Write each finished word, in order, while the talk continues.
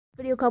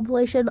video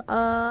compilation.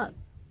 I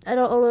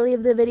don't own any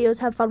of the videos.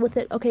 Have fun with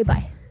it. Okay,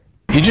 bye.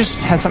 You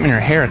just had something in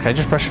your hair. Can I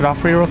just brush it off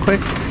for you real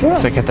quick? Sure.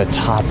 It's like at the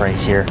top right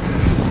here.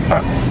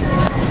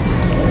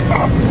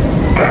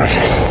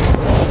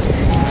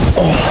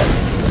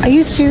 Are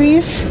you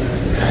serious?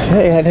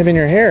 Hey, you had him in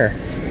your hair.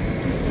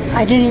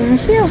 I didn't even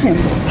feel him.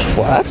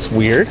 Well, that's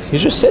weird.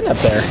 He's just sitting up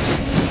there.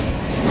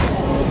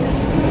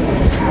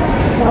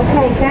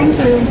 Okay, thank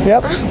you.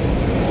 Yep.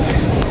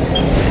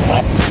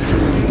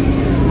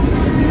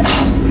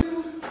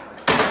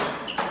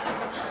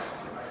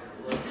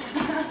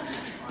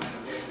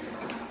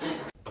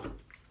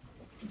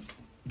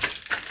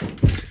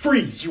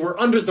 Freeze! You are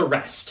under the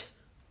arrest.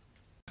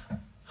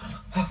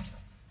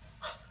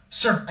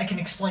 Sir, I can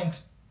explain.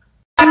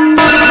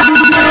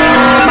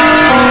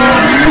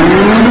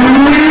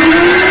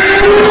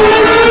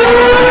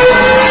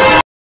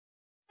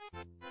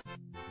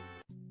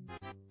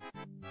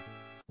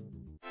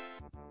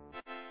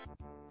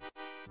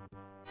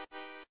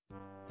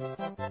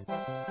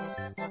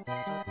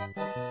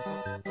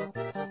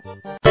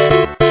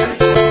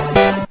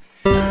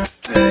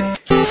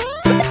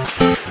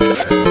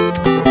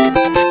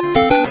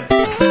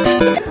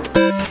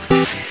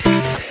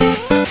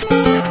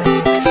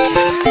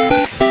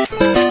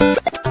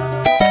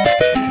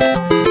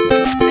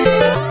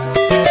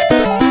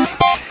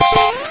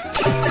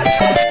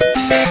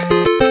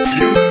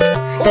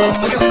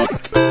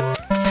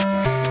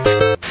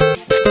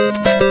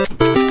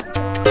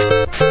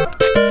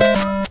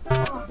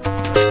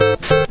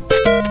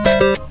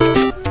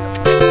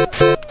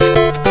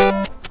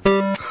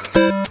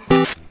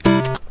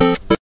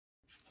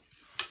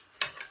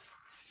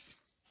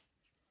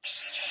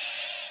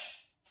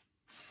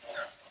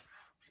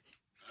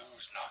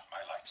 Not my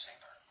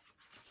lightsaber.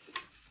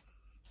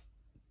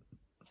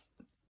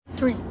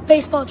 3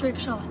 baseball trick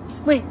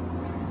shots. Wait.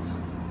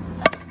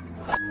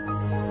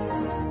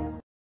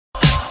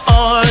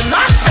 Are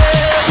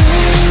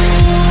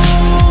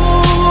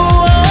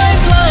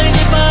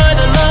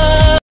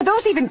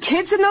those even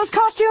kids in those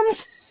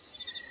costumes?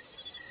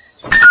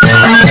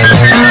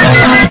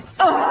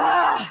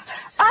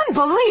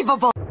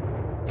 Unbelievable!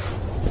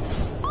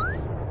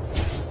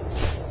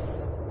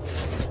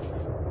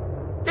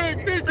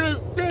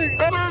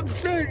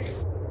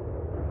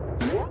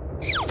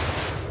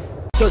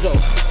 Jojo,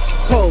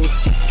 pose,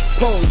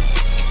 pose,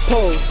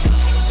 pose.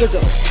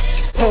 Jojo,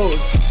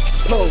 pose,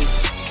 pose,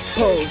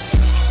 pose.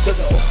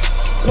 Jojo,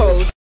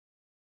 pose.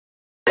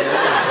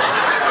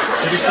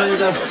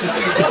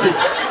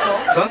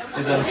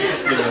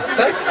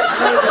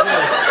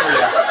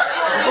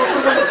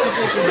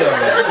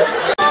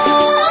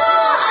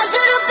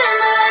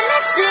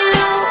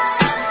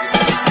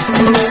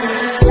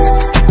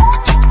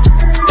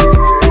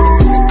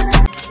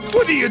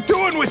 What are you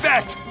doing with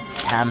that?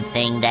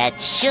 Something that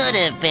should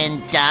have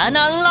been done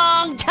a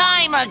long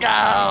time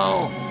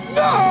ago!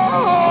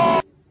 No!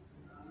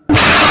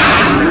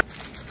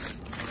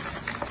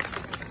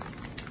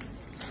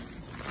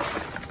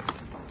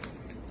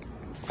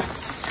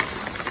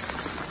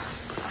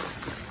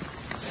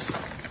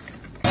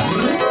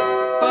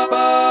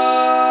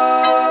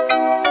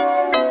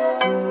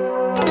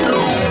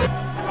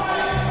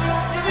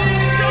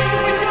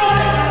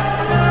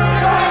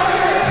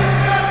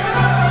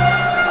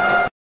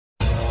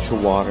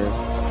 Water,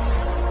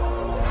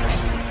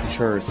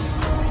 earth,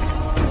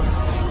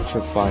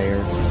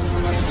 fire,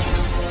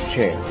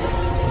 chair.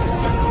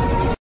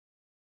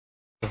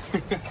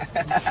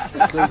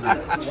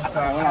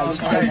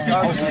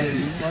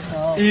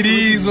 It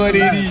is what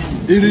it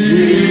is. It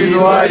is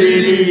what it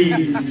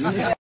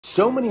is.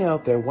 So many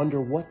out there wonder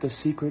what the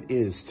secret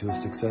is to a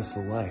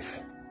successful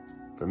life.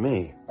 For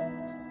me,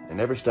 I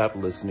never stopped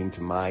listening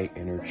to my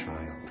inner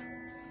child.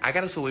 I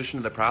got a solution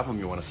to the problem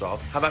you want to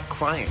solve. How about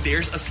crying?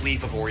 There's a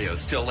sleeve of Oreos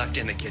still left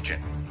in the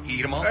kitchen.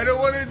 Eat them all? I don't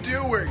want to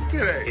do work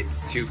today.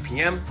 It's 2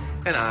 p.m.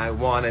 and I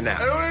want a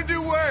nap. I don't want to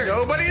do work.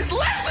 Nobody's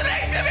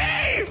listening to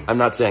me! I'm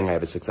not saying I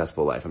have a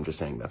successful life. I'm just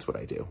saying that's what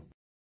I do.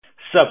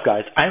 Sup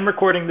guys, I'm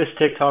recording this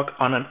TikTok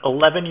on an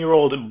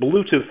 11-year-old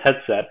Bluetooth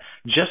headset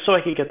just so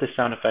I could get the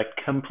sound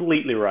effect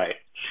completely right.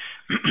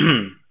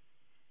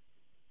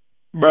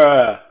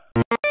 Bruh.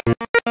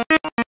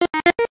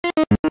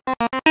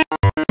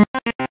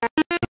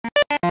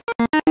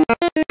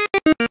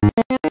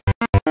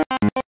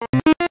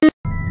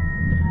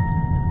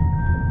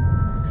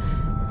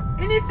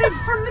 Anything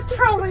from the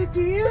trolley,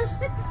 dears?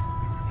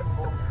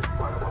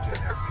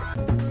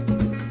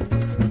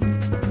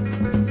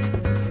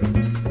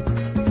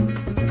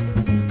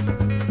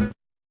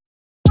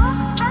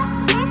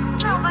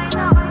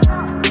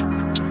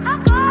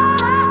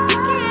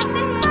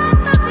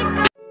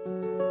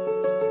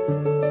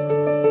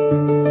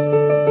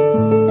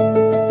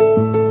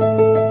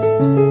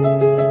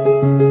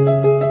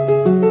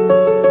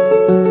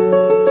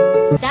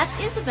 That's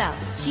Isabel.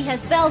 She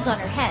has bells on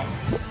her head.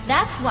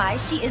 That's why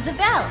she is a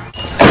bell.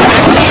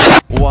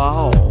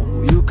 Wow,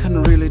 you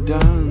can really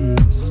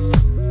dance.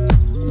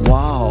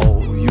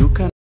 Wow, you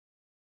can.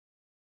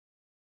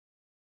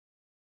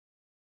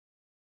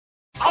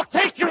 I'll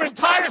take your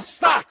entire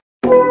stock!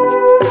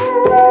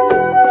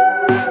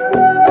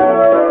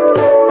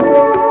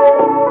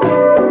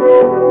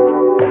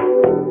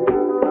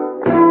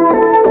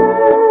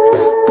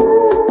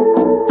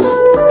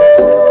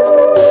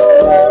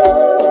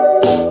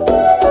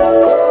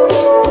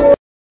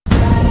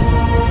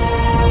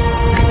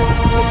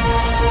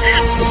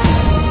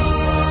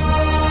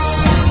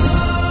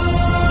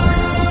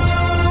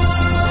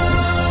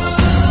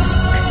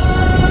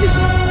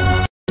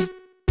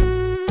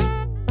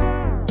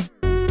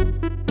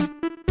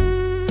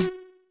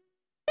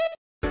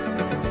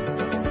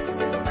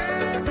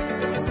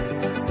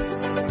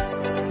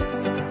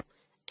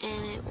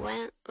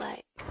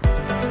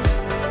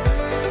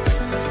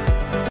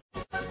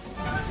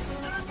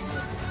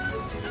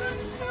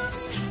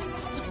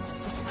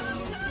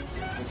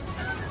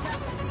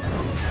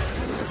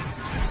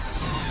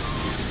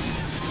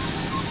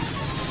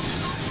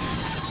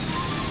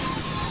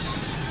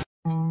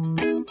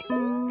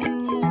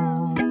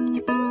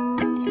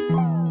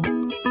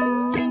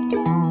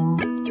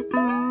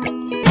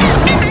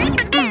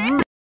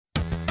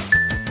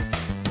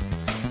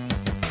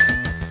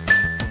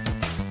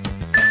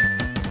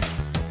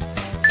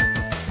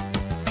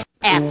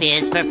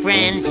 is for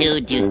friends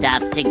who do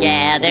stuff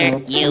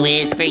together. U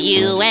is for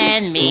you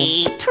and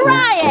me.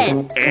 Try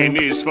it! N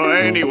is for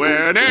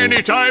anywhere and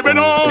anytime and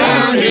all.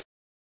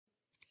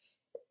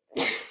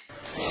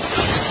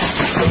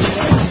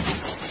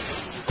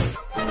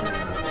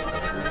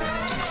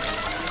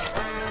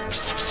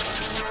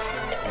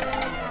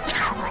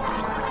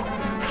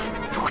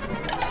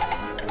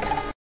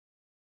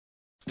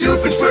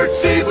 Pittsburgh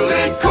Sable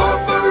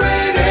Incorporated.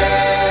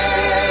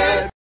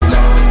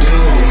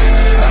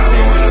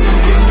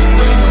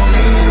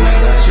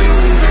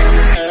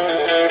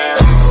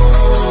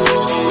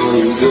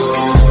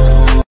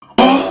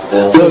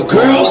 The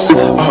girls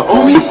are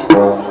on me.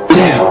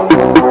 Damn,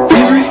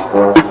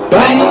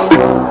 everybody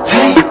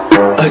pay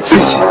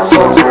attention.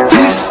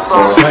 This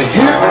right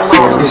here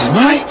is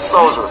my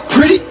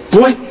pretty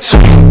boy.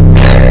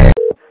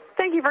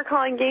 Thank you for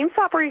calling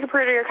GameStop, where you can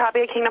pre-order your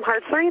copy of Kingdom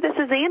Hearts 3. This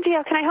is Angie.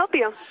 How can I help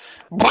you?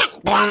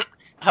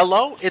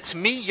 Hello, it's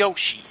me,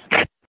 Yoshi.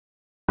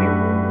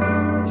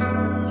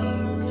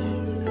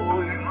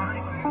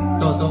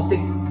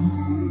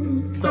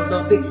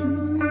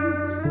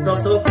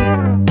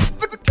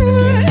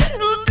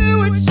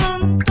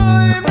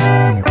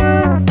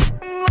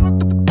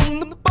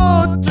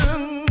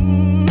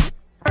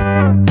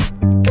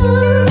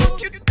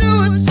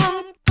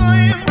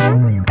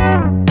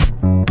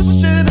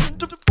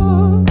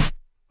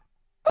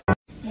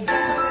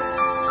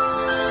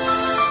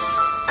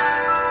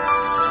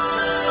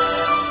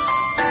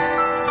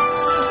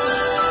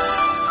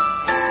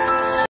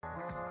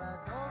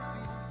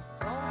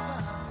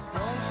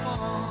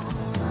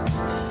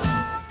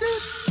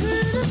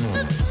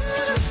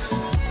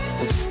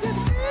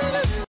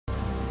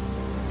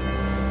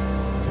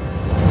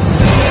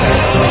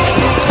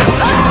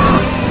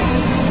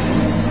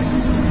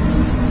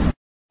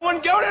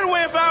 Wouldn't go that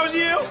way if I was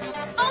you.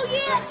 Oh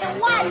yeah, and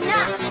why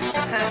not?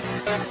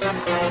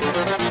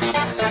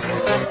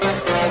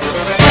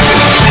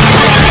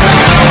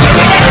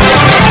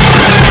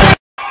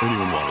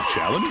 Anyone want a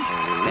challenge?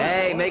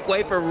 Hey, make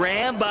way for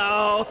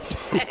Rambo.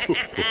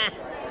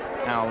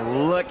 Now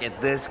look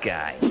at this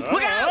guy.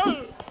 Look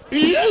out!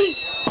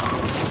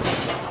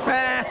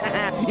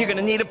 You're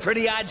gonna need a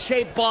pretty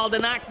odd-shaped ball to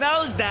knock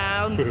those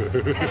down.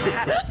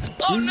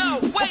 Oh no!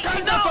 Wait!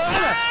 No!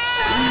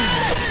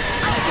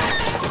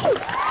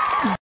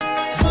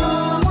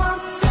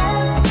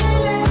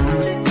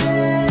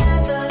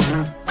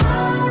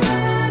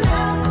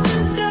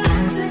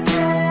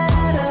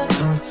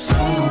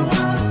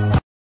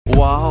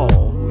 Wow,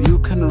 you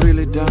can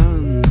really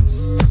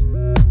dance.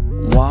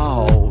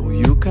 Wow,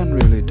 you can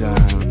really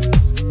dance.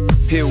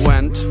 He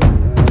went.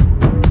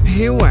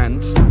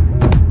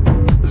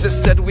 They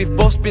said we've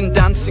both been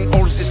dancing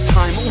all this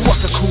time.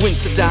 What a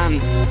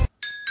coincidence.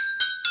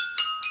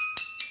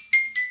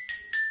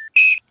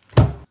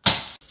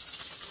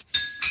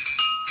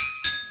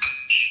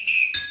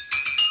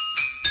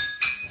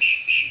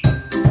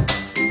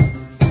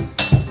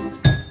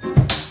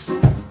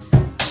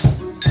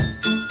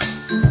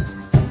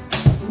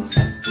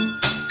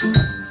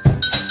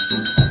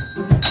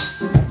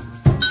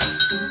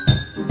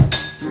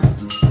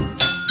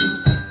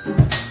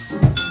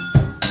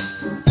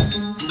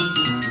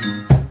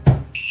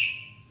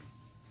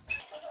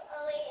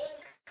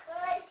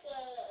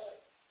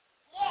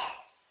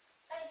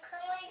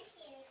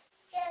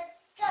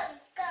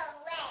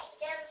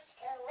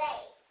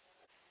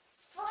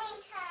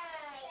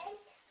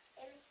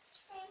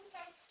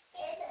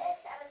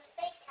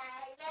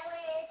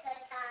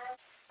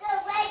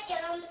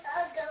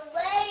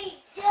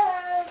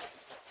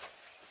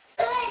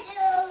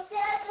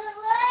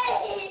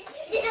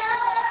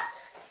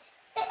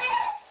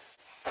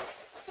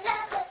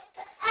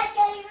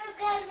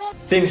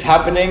 Things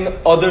happening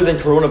other than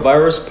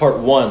coronavirus, part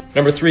 1.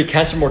 Number 3,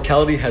 cancer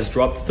mortality has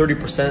dropped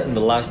 30% in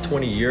the last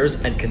 20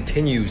 years and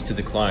continues to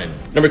decline.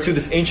 Number 2,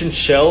 this ancient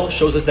shell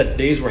shows us that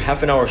days were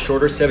half an hour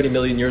shorter 70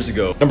 million years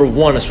ago. Number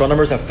 1,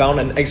 astronomers have found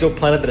an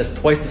exoplanet that is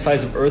twice the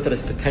size of Earth that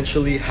is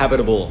potentially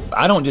habitable.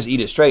 I don't just eat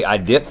it straight, I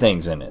dip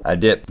things in it. I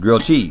dip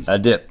grilled cheese, I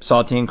dip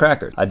saltine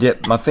crackers, I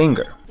dip my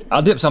finger.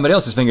 I'll dip somebody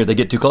else's finger if they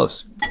get too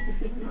close.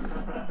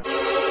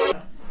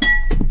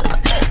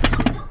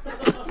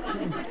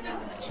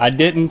 I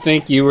didn't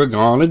think you were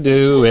gonna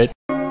do it.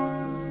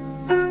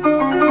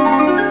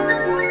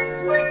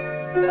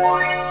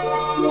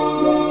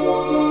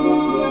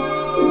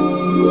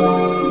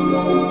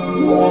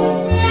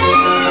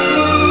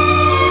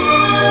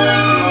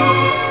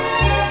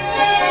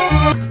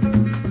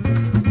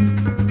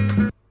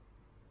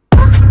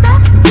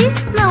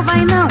 Não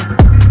vai não.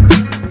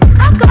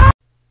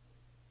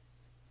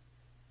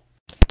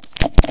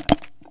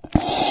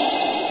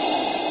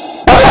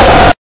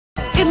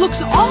 It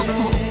looks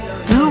awful.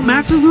 Now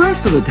matches the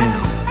rest of the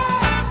town.